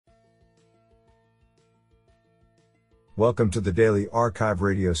Welcome to the Daily Archive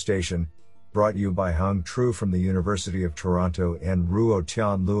radio station, brought you by Hung Tru from the University of Toronto and Ruo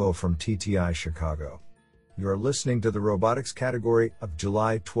Tian Luo from TTI Chicago. You are listening to the robotics category of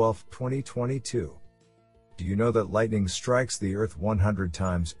July 12, 2022. Do you know that lightning strikes the Earth 100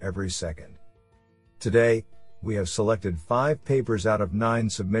 times every second? Today, we have selected 5 papers out of 9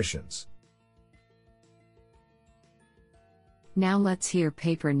 submissions. Now let's hear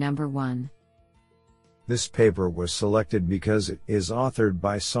paper number 1. This paper was selected because it is authored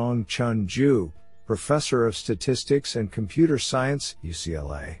by Song-Chun Ju, Professor of Statistics and Computer Science,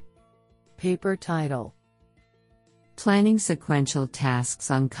 UCLA. Paper title: Planning Sequential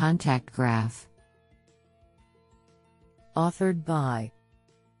Tasks on Contact Graph. Authored by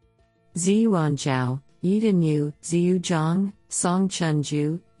Ziyuan Zhao, Yiden Yu, Ziyu Zhang, Song-Chun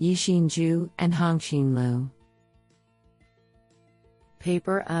Ju, Yixin Ju, and Hongxin Liu.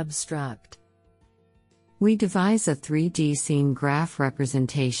 Paper abstract: We devise a 3D scene graph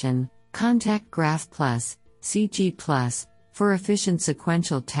representation, Contact Graph Plus, CG Plus, for efficient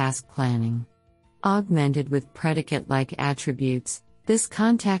sequential task planning. Augmented with predicate-like attributes, this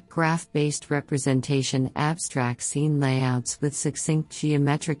contact graph-based representation abstracts scene layouts with succinct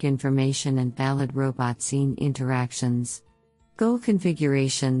geometric information and valid robot scene interactions. Goal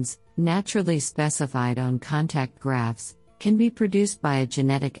configurations, naturally specified on contact graphs, can be produced by a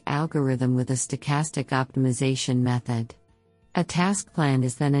genetic algorithm with a stochastic optimization method. A task plan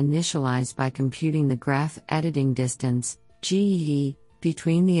is then initialized by computing the graph editing distance, GED,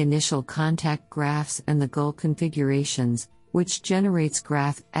 between the initial contact graphs and the goal configurations, which generates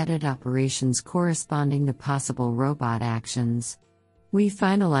graph edit operations corresponding to possible robot actions. We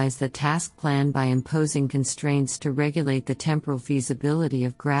finalize the task plan by imposing constraints to regulate the temporal feasibility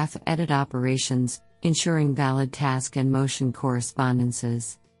of graph edit operations, ensuring valid task and motion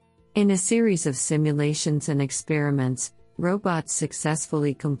correspondences. In a series of simulations and experiments, robots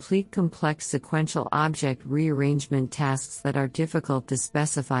successfully complete complex sequential object rearrangement tasks that are difficult to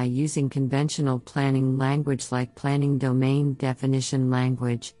specify using conventional planning language like Planning Domain Definition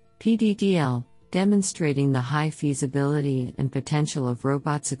Language, PDDL, demonstrating the high feasibility and potential of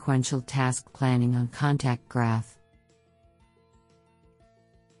robot sequential task planning on contact graph.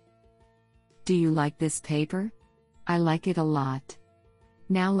 Do you like this paper? I like it a lot.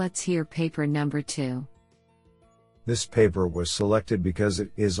 Now let's hear paper number 2. This paper was selected because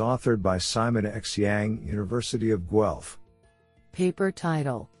it is authored by Simon X. Yang, University of Guelph. Paper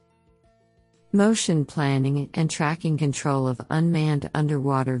title: Motion Planning and Tracking Control of Unmanned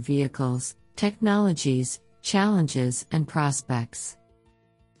Underwater Vehicles, Technologies, Challenges and Prospects.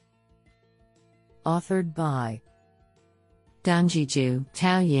 Authored by Danji Zhu,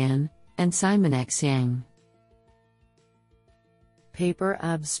 Tao Yan, and Simon X. Yang. Paper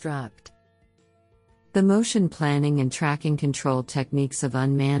abstract: The motion planning and tracking control techniques of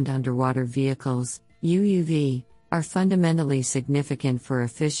unmanned underwater vehicles, UUV, are fundamentally significant for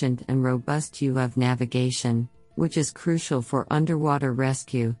efficient and robust UAV navigation, which is crucial for underwater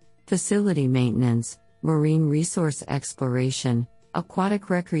rescue, facility maintenance, marine resource exploration, aquatic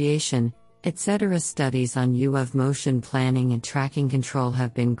recreation, etc. Studies on UAV motion planning and tracking control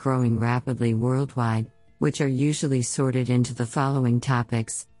have been growing rapidly worldwide, which are usually sorted into the following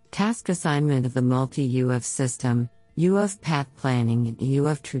topics: task assignment of the multi-UAV system, UAV path planning, and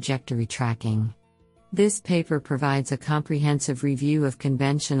UAV trajectory tracking. This paper provides a comprehensive review of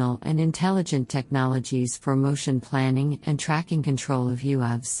conventional and intelligent technologies for motion planning and tracking control of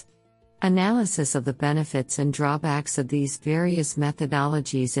UAVs. Analysis of the benefits and drawbacks of these various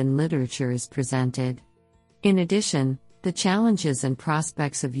methodologies in literature is presented. In addition, the challenges and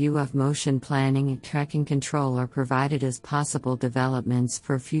prospects of UAV motion planning and tracking control are provided as possible developments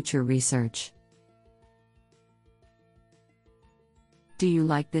for future research. Do you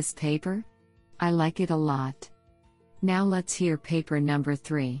like this paper? I like it a lot. Now let's hear paper number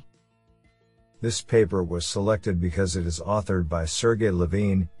 3. This paper was selected because it is authored by Sergey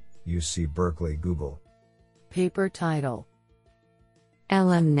Levine, UC Berkeley, Google. Paper title: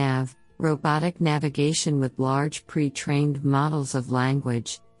 LM-Nav, Robotic Navigation with Large Pre-Trained Models of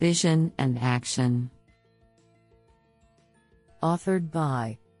Language, Vision, and Action. Authored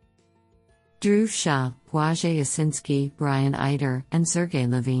by Dhruv Shah, Błażej Jasinski, Brian Eider, and Sergey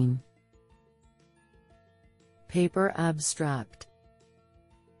Levine. Paper abstract: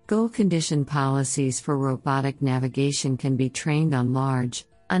 Goal condition policies for robotic navigation can be trained on large,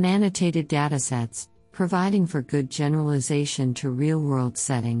 unannotated datasets, providing for good generalization to real-world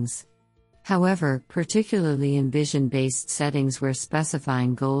settings. However, particularly in vision-based settings where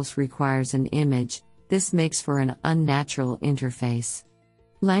specifying goals requires an image, this makes for an unnatural interface.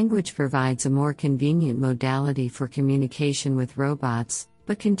 Language provides a more convenient modality for communication with robots,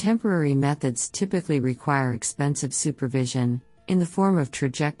 but contemporary methods typically require expensive supervision, in the form of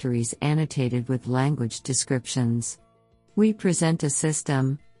trajectories annotated with language descriptions. We present a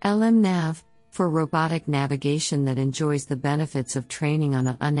system, LMNav, for robotic navigation that enjoys the benefits of training on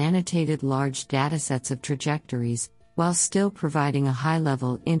unannotated large datasets of trajectories, while still providing a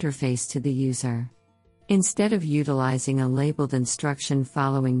high-level interface to the user. Instead of utilizing a labeled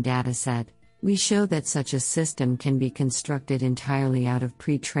instruction-following dataset, we show that such a system can be constructed entirely out of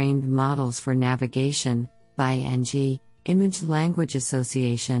pre-trained models for navigation, by NG, Image Language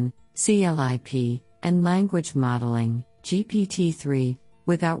Association, CLIP, and Language Modeling, GPT-3,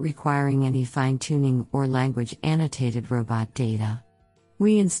 without requiring any fine-tuning or language-annotated robot data.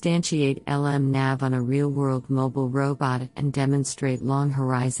 We instantiate LMNav on a real-world mobile robot and demonstrate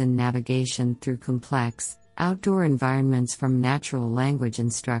long-horizon navigation through complex, outdoor environments from natural language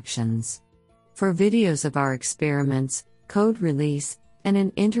instructions. For videos of our experiments, code release, and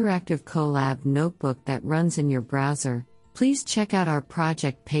an interactive Colab notebook that runs in your browser, please check out our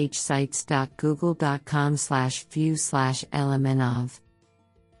project page sites.google.com/view/lmnav.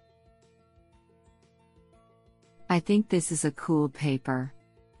 I think this is a cool paper.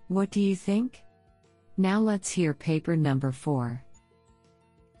 What do you think? Now let's hear paper number 4.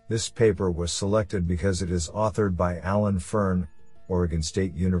 This paper was selected because it is authored by Alan Fern, Oregon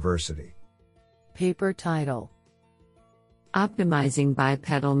State University. Paper title: Optimizing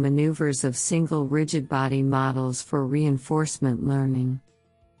Bipedal Maneuvers of Single Rigid Body Models for Reinforcement Learning.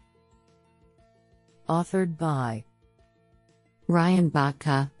 Authored by Ryan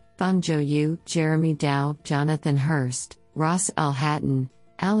Botka, Banjo Yu, Jeremy Dow, Jonathan Hurst, Ross L. Hatton,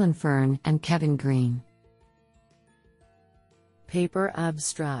 Alan Fern, and Kevin Green. Paper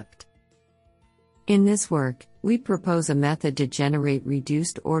abstract: In this work, we propose a method to generate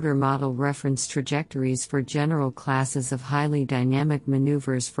reduced-order model reference trajectories for general classes of highly dynamic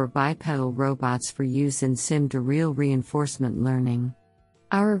maneuvers for bipedal robots for use in sim-to-real reinforcement learning.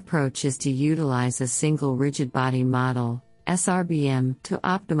 Our approach is to utilize a single rigid body model, SRBM, to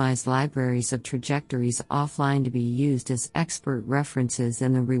optimize libraries of trajectories offline to be used as expert references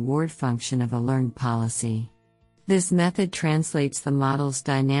in the reward function of a learned policy. This method translates the model's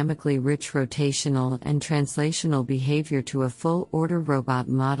dynamically rich rotational and translational behavior to a full-order robot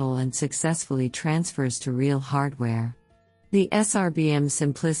model and successfully transfers to real hardware. The SRBM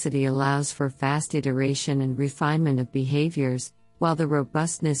simplicity allows for fast iteration and refinement of behaviors, while the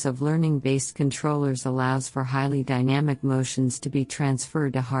robustness of learning-based controllers allows for highly dynamic motions to be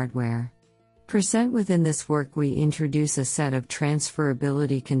transferred to hardware. Within this work, we introduce a set of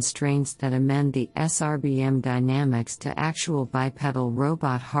transferability constraints that amend the SRBM dynamics to actual bipedal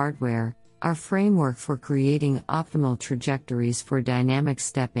robot hardware, our framework for creating optimal trajectories for dynamic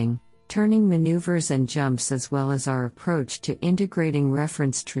stepping, turning maneuvers and jumps, as well as our approach to integrating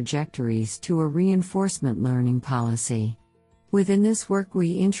reference trajectories to a reinforcement learning policy. Within this work,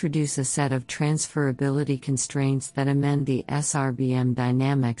 we introduce a set of transferability constraints that amend the SRBM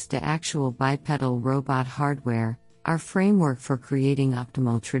dynamics to actual bipedal robot hardware, our framework for creating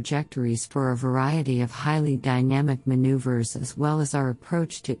optimal trajectories for a variety of highly dynamic maneuvers, as well as our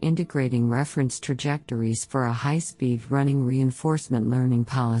approach to integrating reference trajectories for a high-speed running reinforcement learning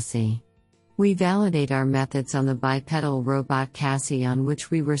policy. We validate our methods on the bipedal robot Cassie, on which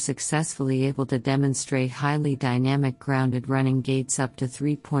we were successfully able to demonstrate highly dynamic grounded running gaits up to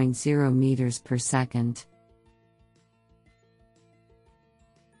 3.0 meters per second.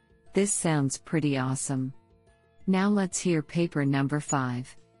 This sounds pretty awesome. Now let's hear paper number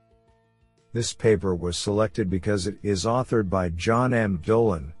 5. This paper was selected because it is authored by John M.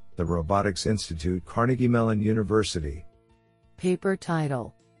 Dolan, the Robotics Institute, Carnegie Mellon University. Paper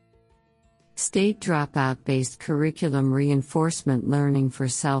title: State Dropout-Based Curriculum Reinforcement Learning for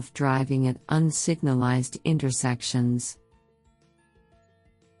Self-Driving at Unsignalized Intersections.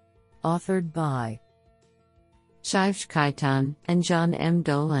 Authored by Shivsh Khaitan and John M.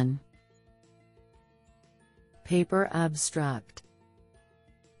 Dolan. Paper abstract: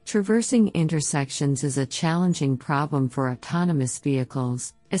 Traversing intersections is a challenging problem for autonomous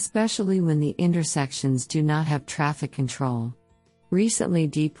vehicles, especially when the intersections do not have traffic control. Recently,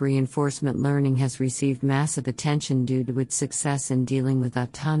 deep reinforcement learning has received massive attention due to its success in dealing with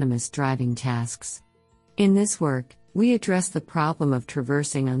autonomous driving tasks. In this work, we address the problem of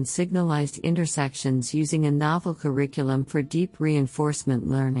traversing unsignalized intersections using a novel curriculum for deep reinforcement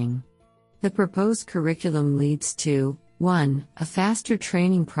learning. The proposed curriculum leads to 1. A faster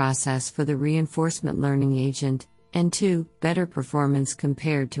training process for the reinforcement learning agent, and 2. Better performance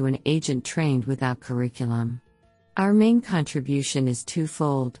compared to an agent trained without curriculum. Our main contribution is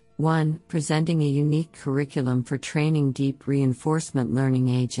twofold: 1. Presenting a unique curriculum for training deep reinforcement learning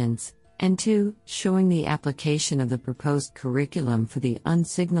agents, and 2. Showing the application of the proposed curriculum for the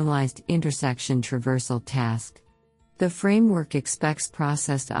unsignalized intersection traversal task. The framework expects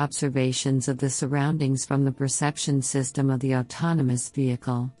processed observations of the surroundings from the perception system of the autonomous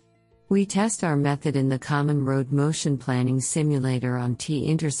vehicle. We test our method in the Common Road Motion Planning Simulator on T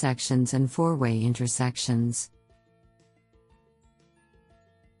intersections and four-way intersections.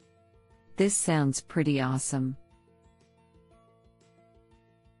 This sounds pretty awesome.